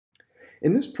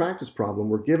In this practice problem,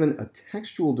 we're given a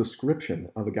textual description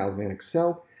of a galvanic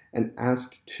cell and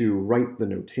asked to write the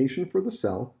notation for the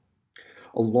cell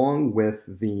along with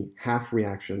the half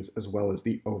reactions as well as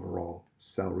the overall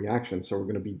cell reaction. So we're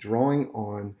going to be drawing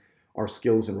on our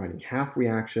skills in writing half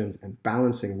reactions and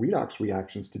balancing redox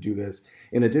reactions to do this,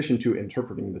 in addition to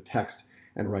interpreting the text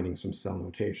and writing some cell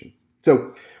notation.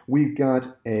 So we've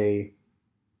got a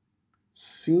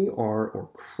Cr or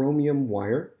chromium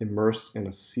wire immersed in a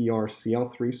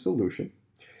CrCl3 solution.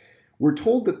 We're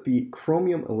told that the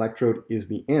chromium electrode is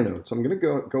the anode, so I'm going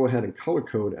to go ahead and color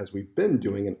code as we've been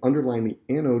doing and underline the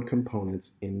anode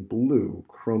components in blue.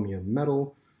 Chromium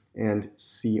metal and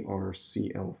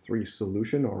CrCl3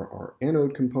 solution are our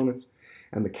anode components,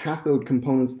 and the cathode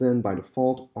components then by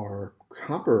default are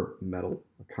copper metal,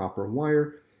 a copper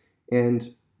wire,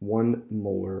 and 1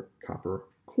 molar copper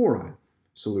chloride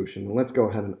solution. And let's go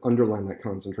ahead and underline that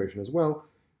concentration as well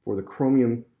for the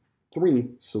chromium 3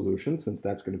 solution, since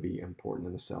that's going to be important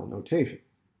in the cell notation.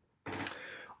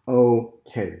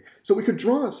 Okay, so we could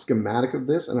draw a schematic of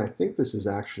this, and I think this is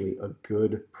actually a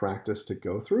good practice to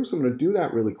go through. So I'm going to do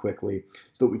that really quickly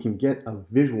so that we can get a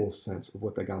visual sense of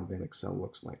what the galvanic cell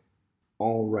looks like.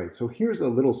 All right, so here's a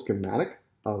little schematic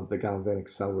of the galvanic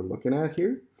cell we're looking at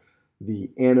here.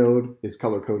 The anode is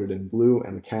color-coded in blue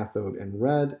and the cathode in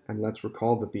red, and let's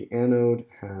recall that the anode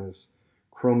has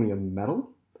chromium metal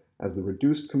as the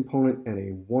reduced component and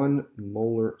a 1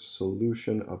 molar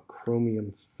solution of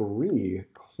chromium 3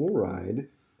 chloride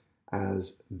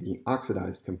as the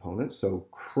oxidized component. So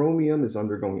chromium is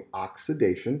undergoing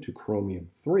oxidation to chromium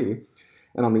 3.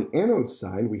 And on the anode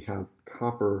side, we have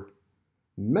copper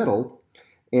metal,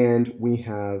 and we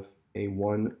have a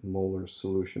 1 molar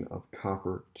solution of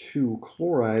copper 2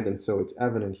 chloride. And so it's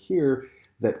evident here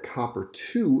that copper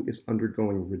 2 is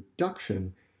undergoing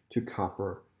reduction to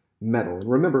copper metal. And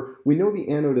remember, we know the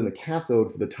anode and the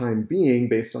cathode for the time being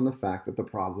based on the fact that the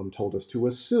problem told us to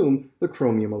assume the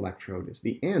chromium electrode is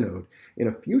the anode. In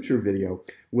a future video,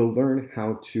 we'll learn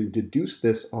how to deduce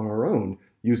this on our own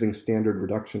using standard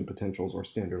reduction potentials or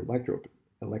standard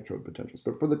electrode potentials.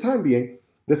 But for the time being,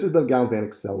 this is the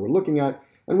galvanic cell we're looking at,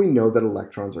 and we know that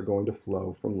electrons are going to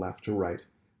flow from left to right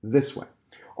this way.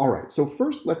 All right, so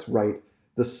first let's write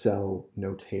the cell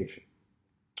notation.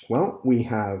 Well, we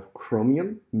have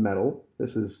chromium metal.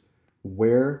 This is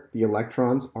where the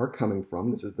electrons are coming from.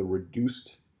 This is the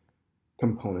reduced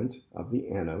component of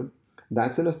the anode.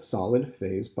 That's in a solid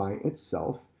phase by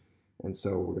itself. And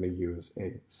so we're going to use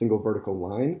a single vertical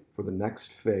line for the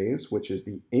next phase, which is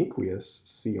the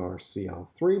aqueous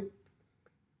CrCl3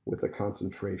 with a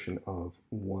concentration of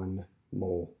 1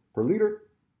 mole per liter.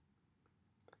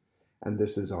 And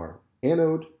this is our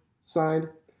anode side.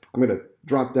 I'm going to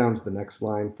drop down to the next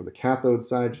line for the cathode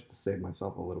side just to save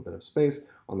myself a little bit of space.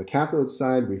 On the cathode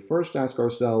side, we first ask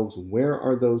ourselves, where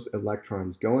are those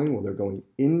electrons going? Well, they're going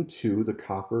into the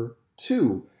copper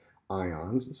 2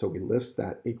 ions. And so we list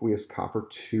that aqueous copper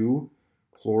 2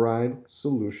 chloride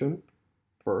solution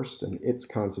first, and its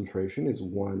concentration is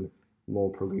 1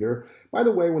 mole per liter. By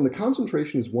the way, when the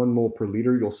concentration is 1 mole per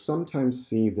liter, you'll sometimes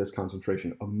see this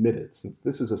concentration omitted, since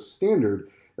this is a standard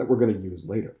that we're going to use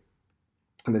later.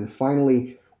 And then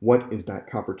finally, what is that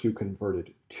copper 2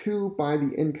 converted to by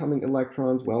the incoming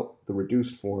electrons? Well, the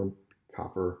reduced form,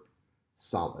 copper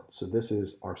solid. So this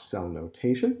is our cell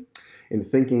notation. In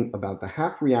thinking about the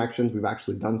half reactions, we've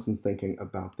actually done some thinking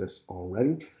about this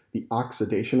already. The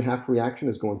oxidation half reaction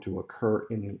is going to occur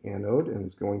in the anode and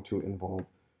is going to involve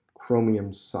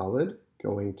chromium solid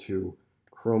going to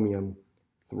chromium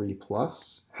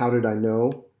 3+. How did I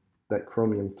know that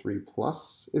chromium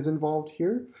 3+ is involved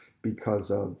here? Because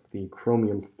of the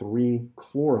chromium 3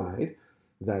 chloride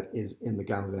that is in the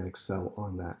galvanic cell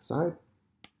on that side.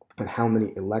 And how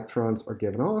many electrons are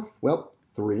given off? Well,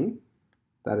 3.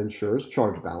 That ensures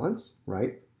charge balance,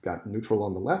 right? Got neutral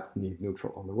on the left, need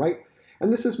neutral on the right.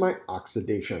 And this is my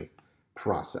oxidation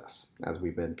process, as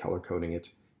we've been color coding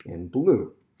it in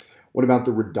blue. What about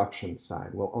the reduction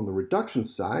side? Well, on the reduction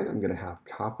side, I'm going to have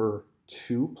copper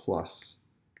 2+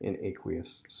 in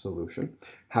aqueous solution.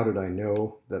 How did I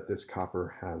know that this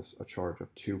copper has a charge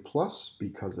of 2+?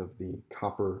 Because of the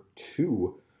copper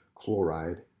 2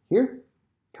 chloride here.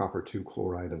 Copper 2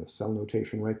 chloride in the cell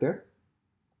notation right there.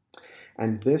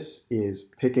 And this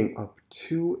is picking up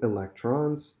 2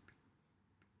 electrons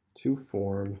to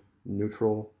form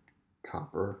neutral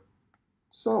copper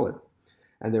solid.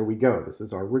 And there we go. This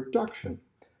is our reduction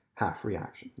half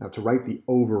reaction. Now to write the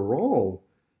overall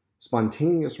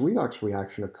spontaneous redox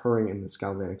reaction occurring in this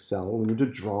galvanic cell, we need to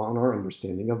draw on our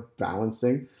understanding of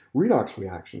balancing redox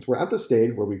reactions. We're at the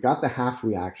stage where we've got the half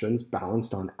reactions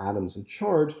balanced on atoms and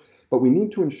charge, but we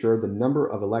need to ensure the number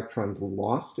of electrons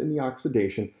lost in the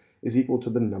oxidation is equal to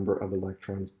the number of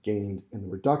electrons gained in the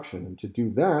reduction. And to do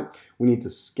that, we need to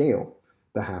scale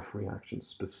the half reaction.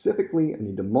 Specifically, I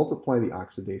need to multiply the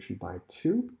oxidation by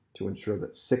 2 to ensure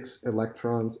that 6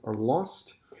 electrons are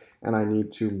lost, and I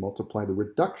need to multiply the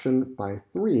reduction by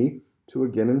 3 to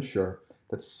again ensure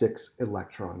that 6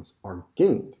 electrons are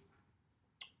gained.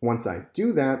 Once I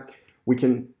do that, we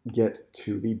can get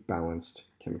to the balanced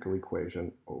chemical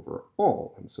equation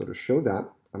overall. And so to show that,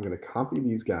 I'm going to copy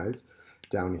these guys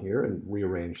down here and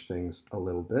rearrange things a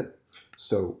little bit.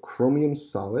 So chromium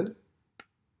solid,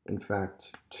 in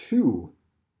fact, 2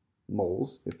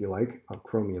 moles, if you like, of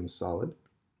chromium solid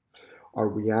are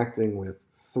reacting with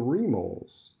 3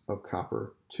 moles of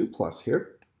copper 2+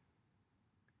 here.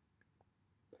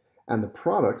 And the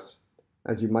products,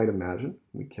 as you might imagine,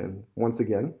 we can once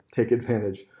again take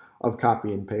advantage of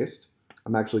copy and paste.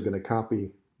 I'm actually going to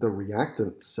copy the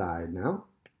reactant side now,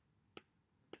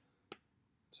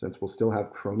 since we'll still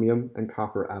have chromium and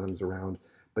copper atoms around.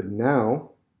 But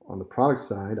now, on the product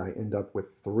side, I end up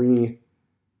with 3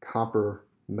 copper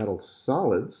metal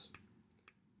solids,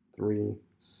 3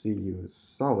 Cu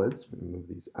solids. Let me move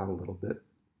these out a little bit.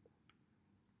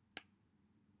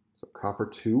 So copper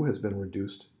 2 has been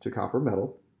reduced to copper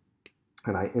metal,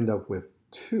 and I end up with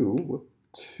 2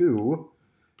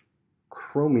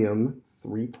 chromium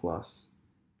 3+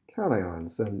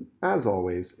 cations. And as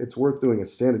always, it's worth doing a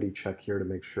sanity check here to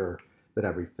make sure that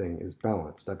everything is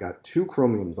balanced. I've got 2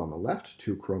 chromiums on the left,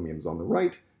 2 chromiums on the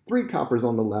right, 3 coppers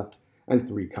on the left, and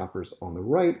 3 coppers on the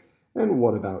right. And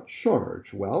what about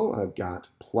charge? Well, I've got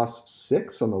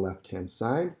 +6 on the left-hand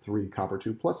side, 3 copper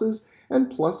 2+,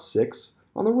 and +6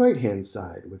 on the right-hand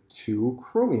side with 2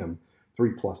 chromium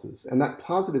 3+. And that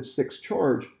 +6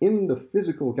 charge in the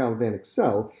physical galvanic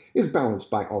cell is balanced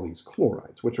by all these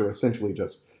chlorides, which are essentially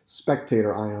just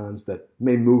spectator ions that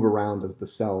may move around as the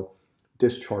cell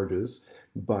discharges,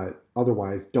 but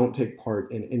otherwise don't take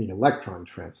part in any electron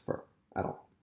transfer at all.